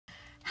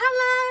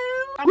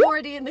I'm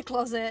already in the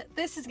closet.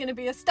 This is going to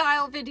be a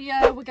style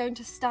video. We're going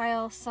to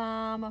style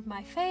some of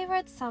my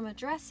favourite summer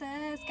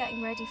dresses,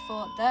 getting ready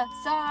for the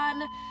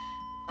sun.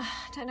 I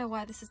don't know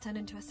why this has turned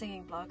into a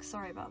singing vlog,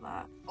 sorry about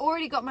that.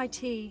 Already got my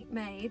tea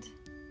made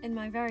in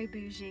my very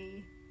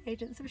bougie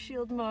Agents of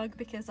S.H.I.E.L.D. mug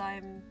because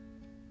I'm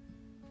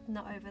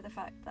not over the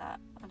fact that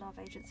I love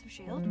Agents of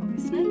S.H.I.E.L.D.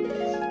 obviously.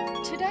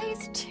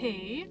 Today's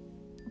tea,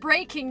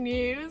 breaking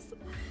news,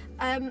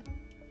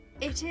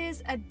 it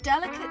is a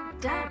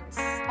delicate dance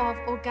of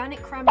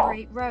organic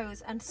cranberry,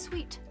 rose and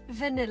sweet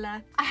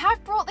vanilla. I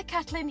have brought the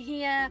kettle in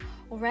here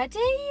already.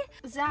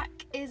 Zach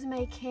is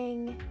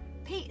making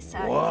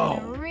pizza. Whoa.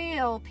 He's in a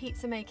real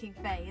pizza making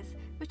phase,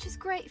 which is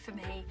great for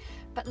me,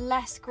 but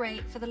less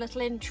great for the little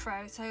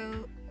intro.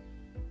 So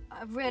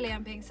I really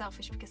am being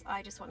selfish because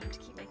I just want him to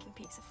keep making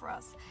pizza for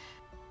us.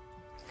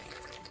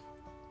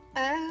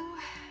 Oh,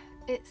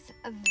 it's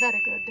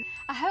very good.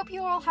 I hope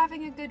you're all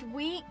having a good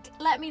week.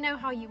 Let me know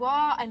how you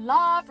are. I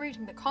love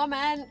reading the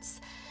comments.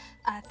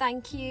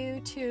 Thank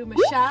you to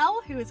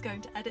Michelle, who is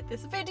going to edit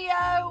this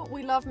video.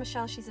 We love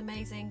Michelle, she's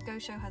amazing. Go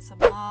show her some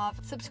love.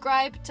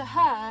 Subscribe to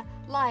her,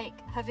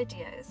 like her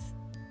videos,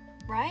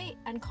 right?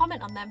 And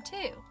comment on them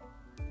too.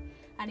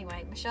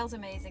 Anyway, Michelle's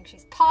amazing.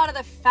 She's part of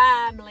the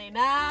family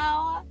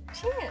now.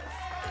 Cheers.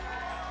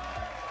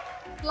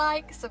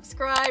 Like,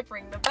 subscribe,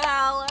 ring the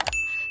bell.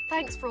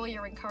 Thanks for all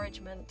your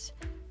encouragement,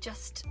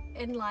 just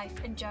in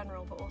life in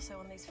general, but also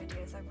on these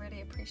videos. I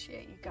really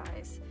appreciate you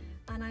guys.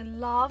 And I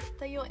love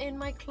that you're in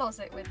my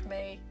closet with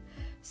me.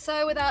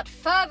 So without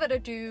further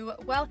ado,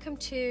 welcome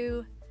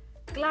to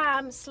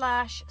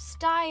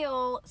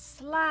glam/style/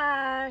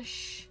 summer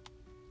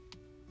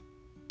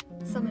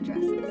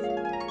dresses.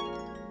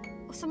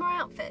 Or summer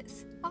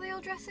outfits. Are they all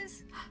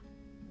dresses?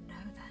 No,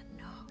 they're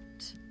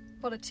not.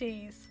 What a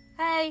tease.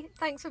 Hey,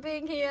 thanks for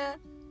being here.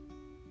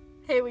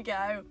 Here we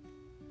go.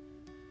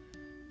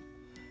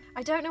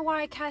 I don't know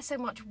why I care so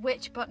much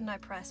which button I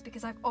press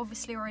because I've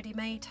obviously already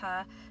made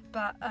her,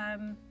 but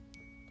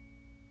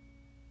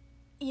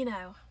you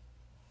know,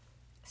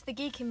 it's the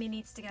geek in me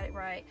needs to get it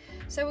right.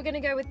 So we're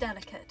gonna go with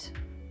delicate.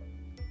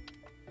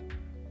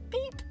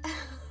 Beep.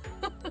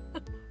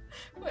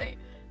 Wait.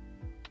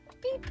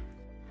 Beep.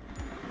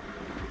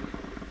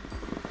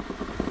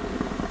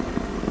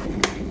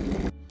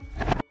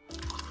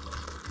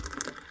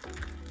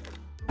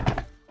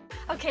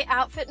 Okay,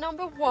 outfit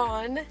number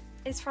one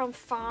is from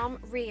Farm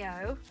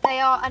Rio. They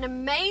are an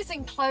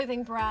amazing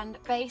clothing brand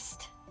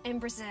based in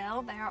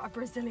Brazil. They are a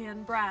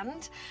Brazilian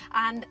brand,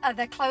 and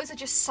their clothes are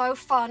just so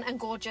fun and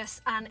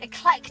gorgeous and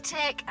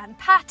eclectic and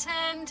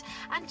patterned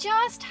and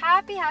just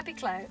happy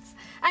clothes.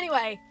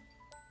 Anyway,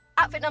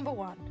 outfit number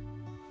one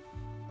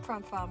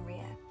from Farm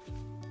Rio.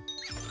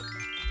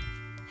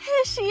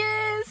 Here she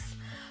is,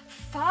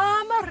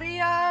 Farm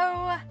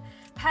Rio,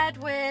 paired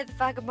with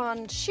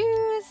vagabond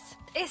shoes.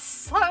 It's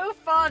so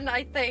fun,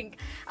 I think,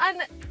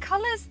 and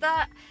colours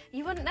that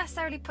you wouldn't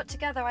necessarily put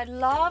together. I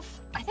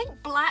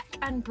think black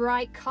and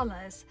bright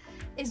colours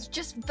is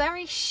just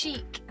very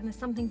chic, and there's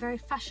something very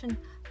fashion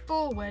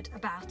forward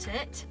about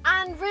it.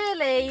 And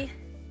really,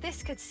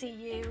 this could see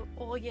you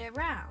all year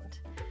round.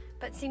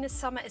 But seeing as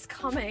summer is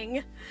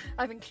coming,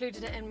 I've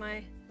included it in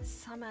my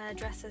summer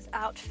dresses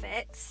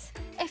outfits.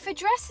 If a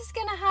dress is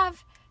gonna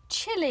have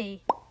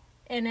chili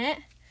in it,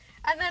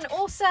 and then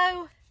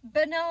also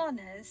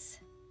bananas,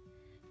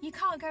 you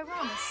can't go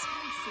wrong with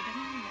spicy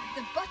banana.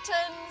 The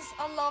buttons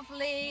are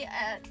lovely.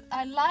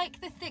 I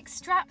like the thick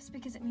straps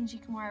because it means you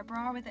can wear a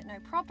bra with it, no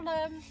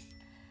problem.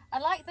 I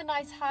like the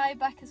nice high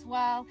back as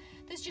well.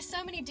 There's just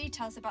so many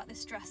details about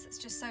this dress that's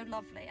just so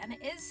lovely, and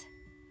it is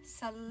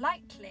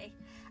slightly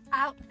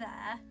out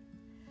there,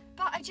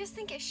 but I just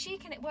think it's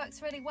chic and it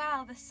works really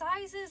well. The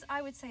sizes,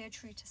 I would say, are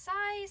true to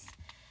size,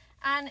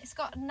 and it's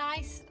got a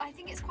nice, I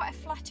think it's quite a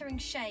flattering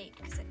shape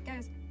because it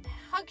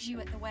hugs you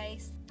at the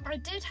waist. I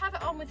did have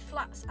it on with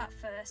flats at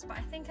first, but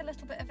I think a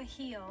little bit of a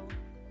heel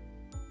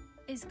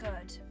is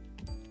good.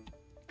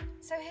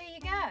 So here you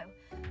go.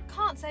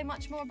 Can't say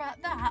much more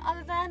about that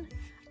other than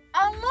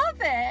I love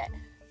it.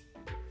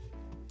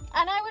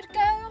 And I would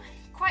go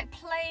quite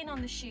plain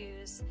on the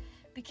shoes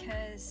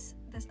because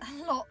there's a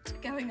lot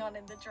going on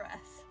in the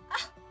dress.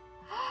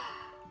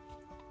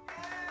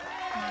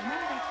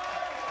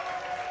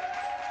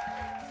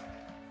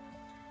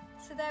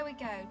 So there we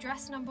go,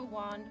 dress number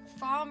one,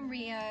 Farm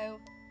Rio,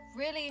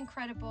 really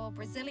incredible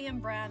Brazilian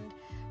brand.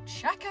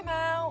 Check them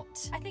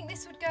out. I think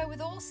this would go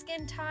with all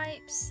skin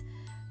types,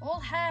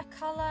 all hair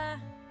colour.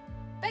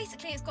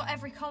 Basically, it's got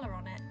every colour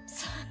on it,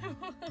 so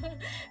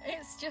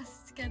it's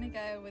just gonna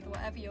go with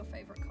whatever your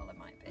favourite colour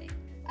might be.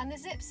 And the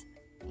zip's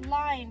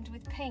lined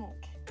with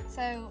pink,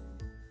 so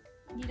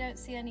you don't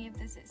see any of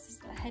this. It's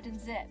just a hidden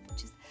zip,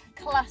 which is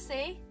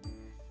classy.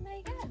 And there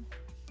you go.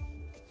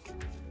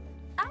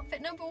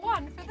 Outfit number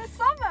one for the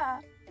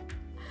summer.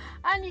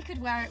 And you could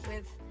wear it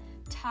with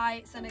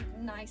tights and a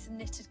nice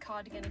knitted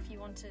cardigan if you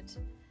wanted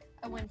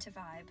a winter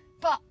vibe.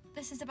 But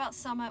this is about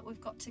summer.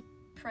 We've got to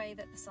pray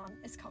that the sun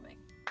is coming.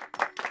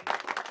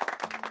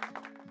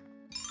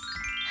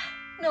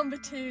 Number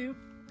two,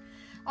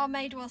 our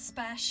Madewell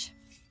Spesh.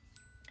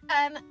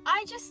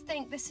 I just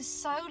think this is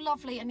so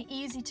lovely and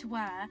easy to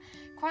wear.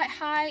 Quite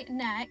high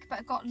neck,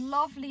 but got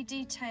lovely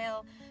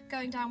detail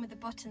going down with the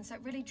button, so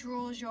it really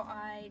draws your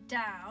eye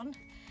down.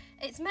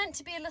 It's meant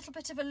to be a little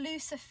bit of a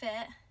looser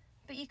fit,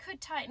 but you could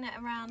tighten it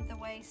around the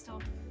waist, or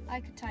I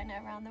could tighten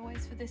it around the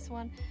waist for this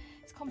one.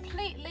 It's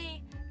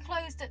completely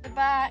closed at the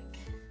back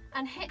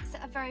and hits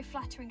a very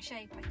flattering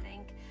shape, I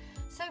think.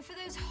 So for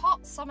those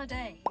hot summer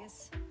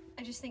days,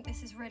 I just think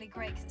this is really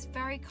great because it's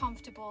very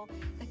comfortable.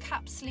 The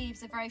cap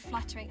sleeves are very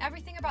flattering.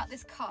 Everything about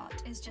this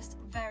cut is just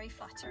very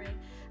flattering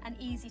and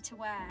easy to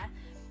wear.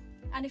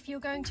 And if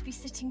you're going to be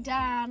sitting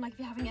down, like if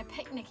you're having a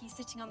picnic, you're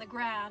sitting on the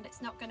ground,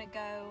 it's not going to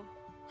go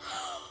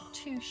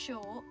too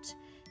short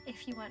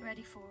if you weren't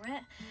ready for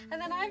it.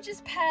 And then I've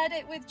just paired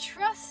it with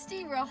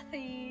trusty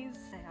Rothy's.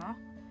 They are.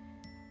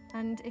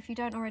 And if you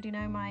don't already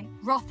know my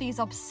Rothy's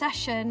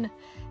obsession,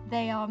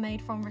 they are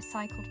made from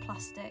recycled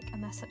plastic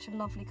and they're such a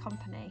lovely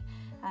company.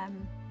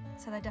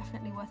 So they're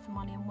definitely worth the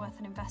money and worth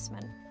an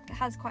investment. It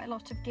has quite a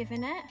lot of give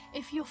in it.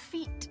 If your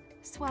feet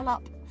swell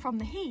up from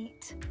the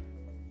heat,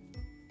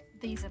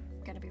 these are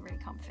going to be really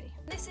comfy.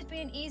 This would be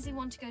an easy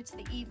one to go to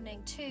the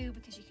evening too,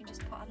 because you can just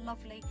put a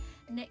lovely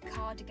knit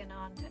cardigan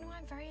on. Don't know why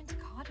I'm very into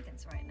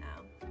cardigans right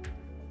now.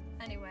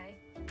 Anyway,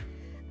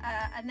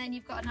 and then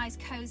you've got a nice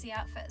cozy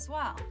outfit as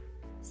well.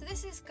 So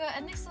this is good,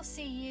 and this will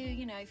see you,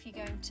 you know, if you're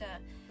going to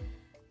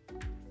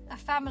a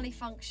family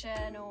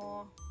function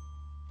or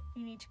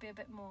you need to be a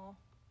bit more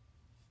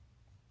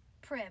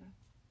prim.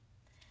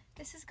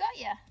 This has got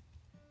you.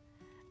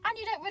 And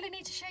you don't really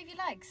need to shave your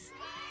legs,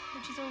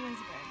 which is always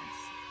a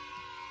bonus.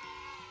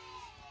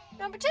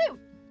 Number 2.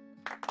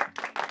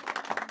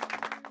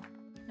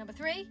 Number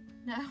 3?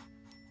 No.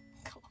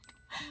 God,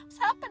 what's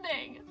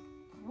happening?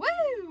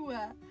 Woo!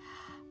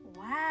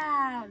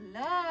 Wow,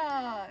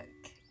 look.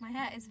 My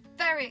hair is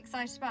very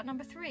excited about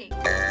number 3.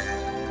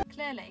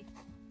 Clearly.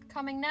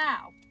 Coming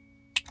now.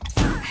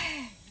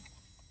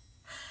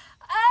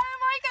 Oh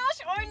my gosh,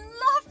 I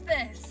love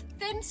this!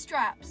 Thin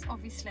straps,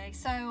 obviously.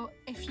 So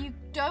if you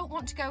don't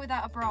want to go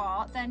without a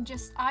bra, then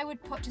I would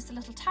put just a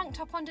little tank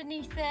top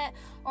underneath it,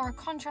 or a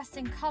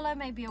contrasting colour,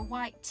 maybe a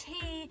white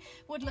tee,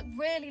 would look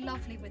really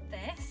lovely with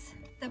this.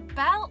 The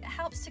belt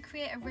helps to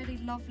create a really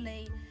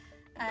lovely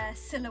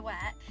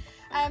silhouette.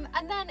 And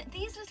then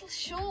these little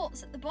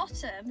shorts at the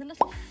bottom, the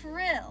little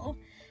frill,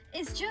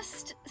 is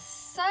just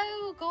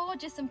so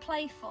gorgeous and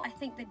playful. I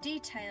think the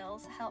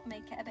details help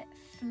make it a bit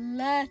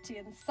flirty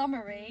and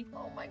summery.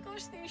 Oh my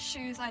gosh, these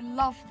shoes, I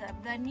love them.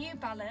 They're New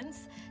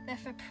Balance, they're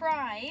for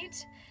Pride,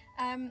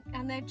 and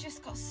they've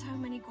just got so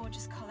many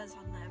gorgeous colours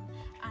on them.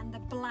 And the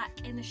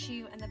black in the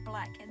shoe and the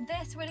black in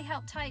this really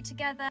help tie it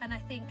together. And I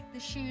think the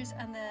shoes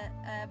and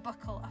the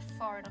buckle are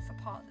far enough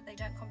apart that they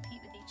don't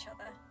compete with each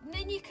other. And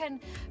then you can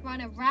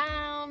run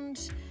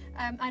around.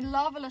 I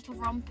love a little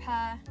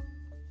romper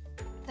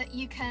that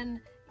you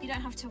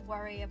don't have to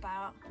worry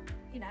about,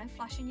 you know,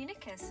 flashing your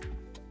knickers.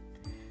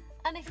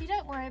 And if you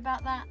don't worry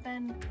about that,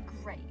 then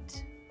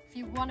great. If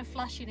you want to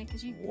flash your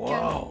knickers, you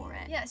go for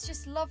it. Yeah, it's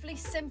just lovely,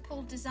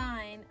 simple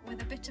design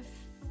with a bit of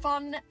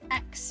fun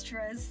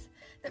extras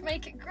that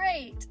make it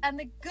great. And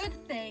the good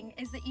thing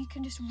is that you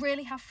can just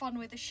really have fun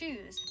with the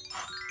shoes.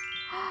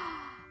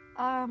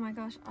 Oh my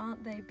gosh,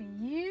 aren't they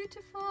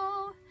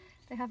beautiful?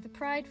 They have the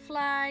Pride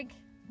flag.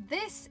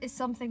 This is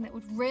something that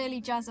would really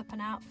jazz up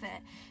an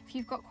outfit. If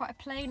you've got quite a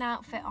plain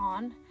outfit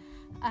on,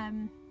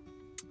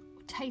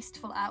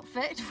 tasteful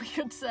outfit, we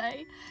could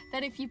say,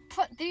 then if you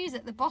put these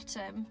at the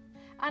bottom,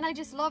 and I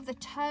just love the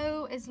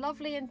toe is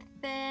lovely and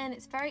thin,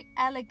 it's very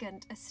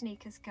elegant as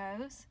sneakers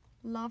goes.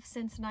 Love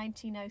since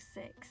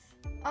 1906.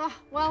 Oh,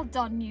 well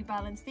done, New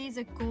Balance, these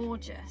are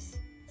gorgeous.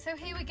 So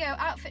here we go,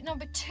 outfit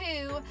number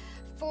 2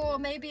 for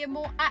maybe a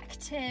more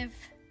active,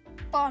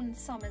 fun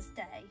summer's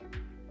day.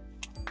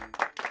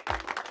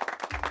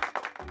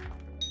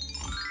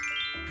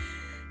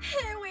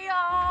 Here we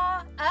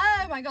are.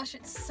 Oh my gosh,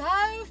 it's so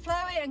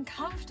flowy and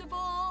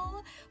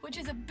comfortable, which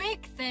is a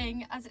big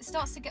thing as it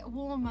starts to get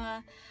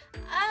warmer.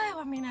 Oh,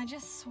 I mean, I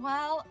just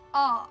swell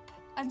up.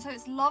 And so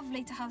it's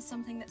lovely to have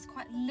something that's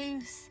quite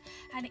loose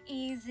and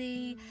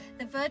easy.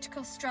 The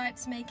vertical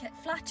stripes make it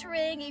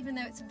flattering, even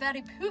though it's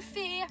very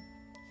poofy.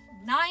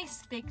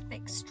 Nice big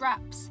thick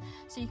straps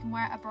so you can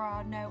wear a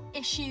bra, no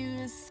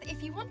issues.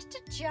 If you wanted to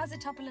jazz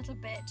it up a little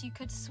bit, you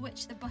could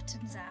switch the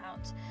buttons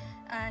out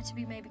to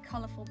be maybe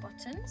colourful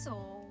buttons or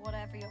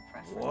whatever your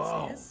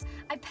preference is.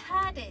 I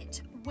paired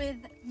it with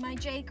my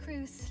J.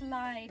 Crew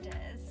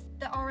sliders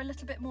that are a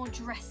little bit more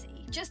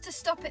dressy, just to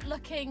stop it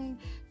looking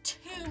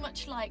too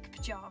much like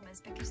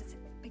pyjamas,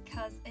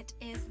 because it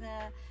is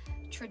the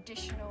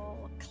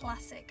traditional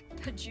classic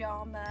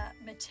pyjama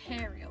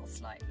material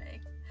slightly.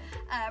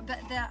 But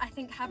I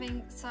think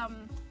having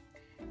some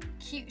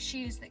cute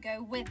shoes that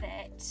go with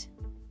it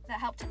that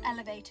help to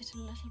elevate it a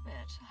little bit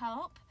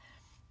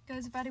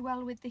goes very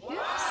well with the hoops.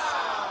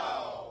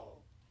 Wow.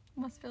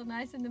 Must feel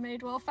nice in the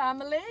Madewell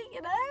family,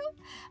 you know?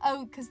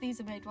 Oh, because these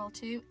are Madewell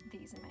too.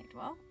 These are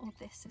Madewell, or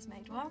this is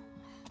Madewell.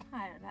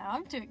 I don't know,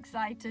 I'm too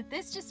excited.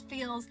 This just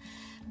feels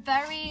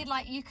very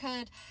like you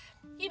could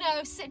you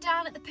know, sit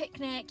down at the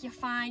picnic, you're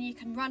fine, you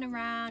can run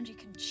around, you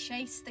can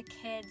chase the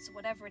kids,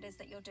 whatever it is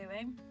that you're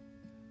doing.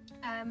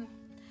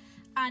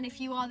 And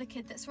if you are the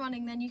kid that's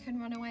running, then you can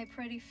run away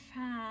pretty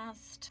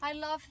fast. I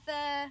love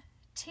the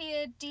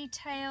tiered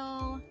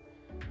detail.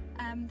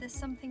 There's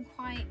something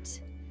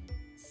quite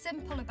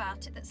simple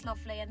about it that's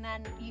lovely, and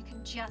then you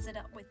can jazz it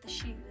up with the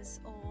shoes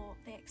or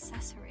the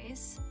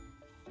accessories.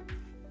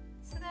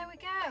 So there we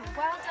go,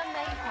 well done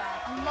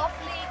Madewell. A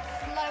lovely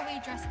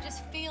flowy dress, it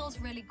just feels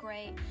really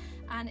great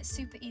and it's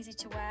super easy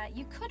to wear.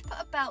 You could put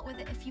a belt with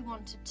it if you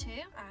wanted to.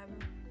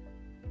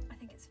 I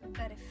think it's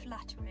very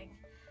flattering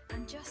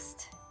and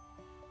just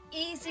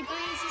easy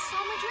breezy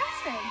summer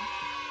dressing.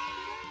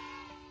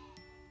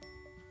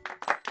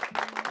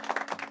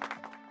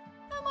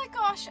 Oh my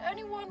gosh,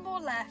 only one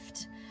more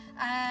left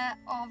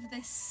of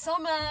this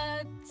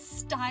summer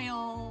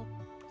style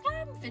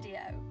glam video.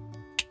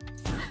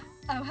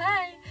 Oh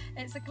hey,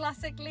 it's a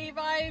classic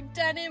Levi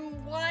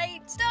denim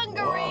white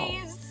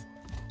dungarees.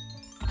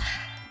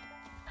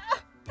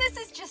 This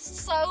is just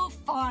so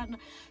fun.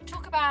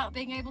 Talk about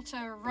being able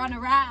to run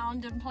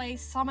around and play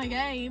summer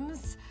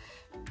games.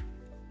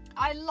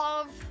 I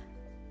love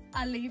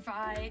a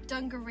Levi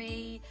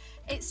dungaree.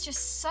 It's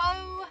just so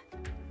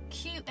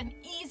cute and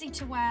easy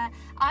to wear.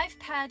 I've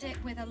paired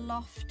it with a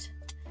loft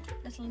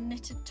little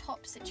knitted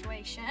top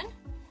situation,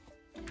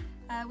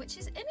 which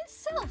is in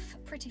itself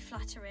pretty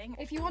flattering.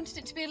 If you wanted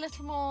it to be a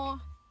little more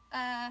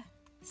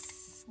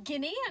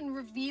skinny and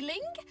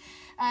revealing,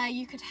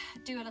 you could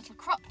do a little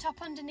crop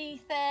top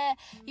underneath it.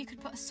 You could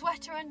put a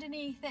sweater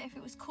underneath it if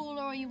it was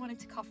cooler or you wanted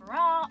to cover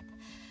up.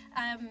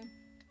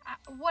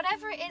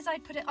 Whatever it is,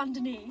 I'd put it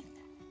underneath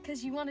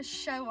because you want to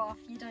show off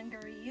your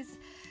dungarees.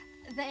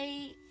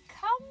 They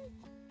come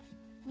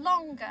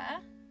longer,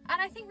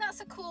 and I think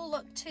that's a cool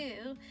look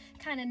too,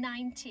 kind of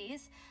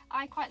 90s.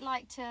 I quite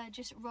like to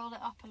just roll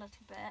it up a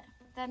little bit.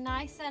 They're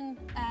nice and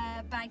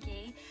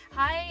baggy.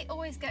 I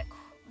always get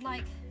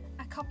like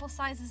a couple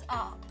sizes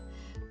up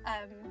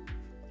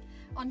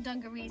on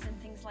dungarees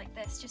and things like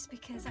this, just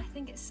because I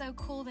think it's so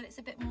cool that it's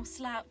a bit more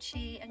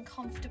slouchy and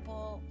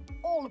comfortable,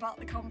 all about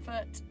the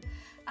comfort.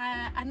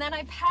 And then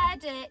I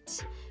paired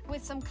it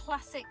with some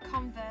classic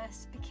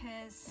Converse,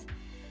 because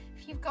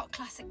if you've got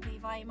classic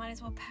Levi, you might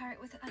as well pair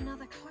it with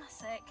another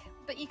classic.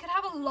 But you could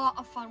have a lot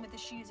of fun with the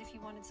shoes if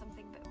you wanted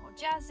something a bit more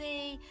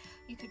jazzy.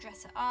 You could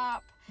dress it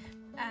up.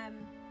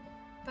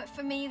 But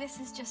for me, this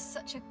is just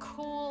such a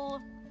cool,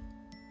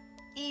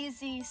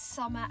 easy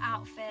summer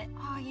outfit.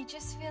 Oh, you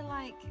just feel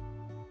like,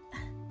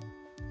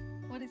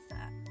 what is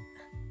that?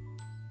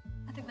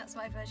 I think that's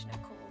my version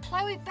of cool.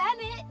 Chloe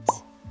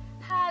Bennett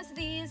has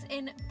these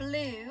in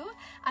blue,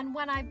 and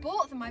when I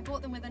bought them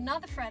with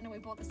another friend and we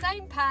bought the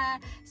same pair,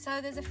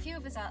 so there's a few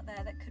of us out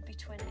there that could be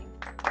twinning.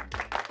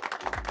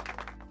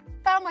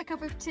 Found my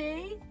cup of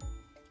tea,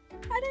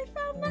 and I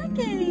found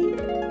Maggie.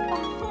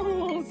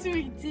 Oh,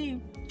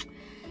 sweetie.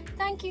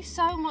 Thank you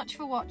so much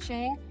for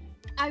watching.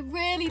 I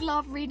really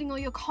love reading all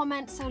your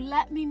comments, so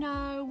let me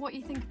know what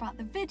you think about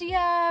the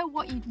video,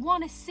 what you'd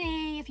want to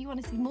see, if you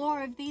want to see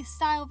more of these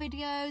style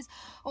videos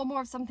or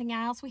more of something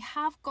else. We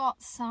have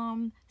got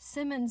some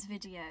Simmons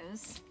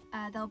videos.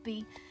 There'll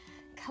be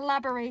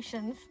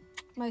collaborations,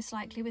 most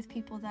likely with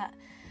people that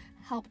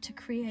helped to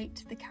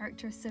create the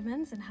character of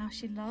Simmons and how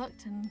she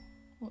looked and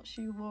what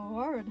she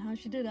wore and how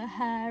she did her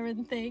hair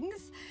and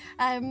things.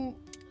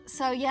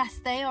 So yes,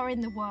 they are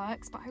in the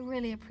works, but I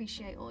really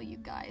appreciate all you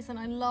guys, and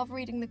I love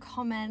reading the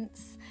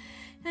comments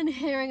and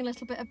hearing a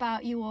little bit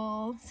about you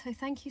all. So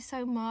thank you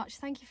so much.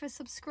 Thank you for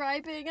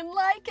subscribing and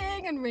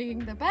liking and ringing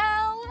the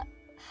bell.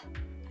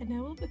 I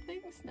know all the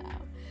things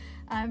now.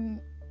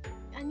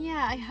 And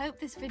yeah, I hope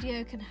this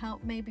video can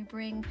help maybe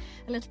bring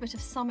a little bit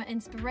of summer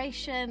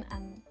inspiration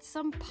and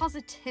some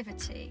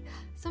positivity,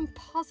 because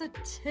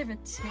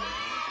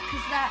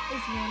that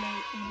is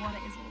really what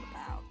it is all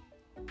about.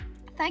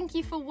 Thank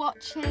you for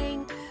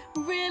watching.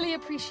 Really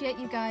appreciate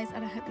you guys,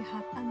 and I hope you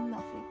have a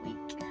lovely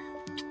week.